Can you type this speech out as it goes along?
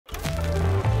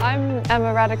I'm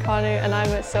Emma Raducanu and I'm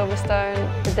at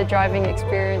Silverstonu with the driving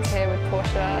experience here with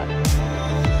Porsche.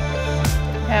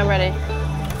 Okay, I'm ready.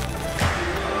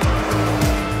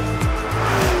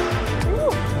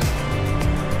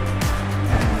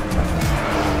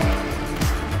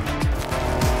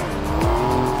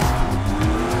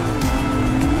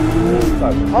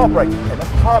 Hard brake,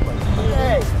 hard brake.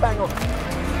 Yes, bang on.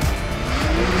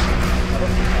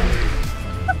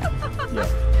 Yeah.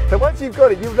 So once you've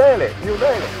got it, you nail it. You'll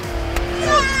nail it.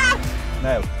 Yeah!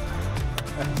 Nail.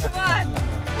 Come on.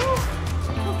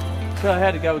 So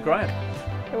how'd it go with Graham?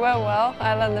 It went well.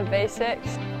 I learned the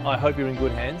basics. I hope you're in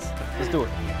good hands. Let's do it.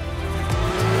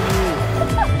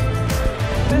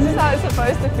 This is how it's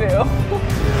supposed to feel.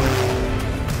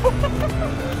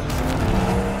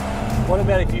 What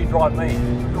about if you drive me?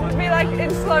 It would be like in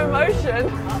slow motion.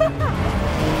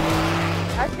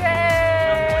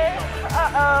 Okay.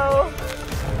 Uh-oh.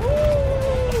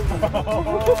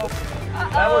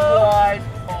 That was wide.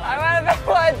 I went a bit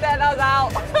wide then, I was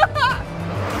out.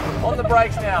 On the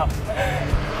brakes now. Got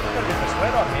a bit of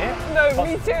sweat on here. No,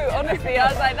 me too. Honestly, I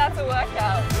was like, that's a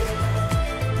workout.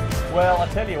 Well, I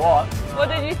tell you what. What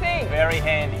did you think? Very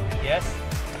handy, yes?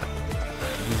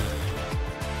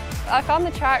 I found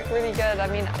the track really good. I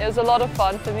mean, it was a lot of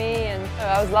fun for me and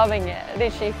I was loving it.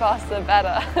 Literally faster,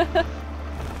 better.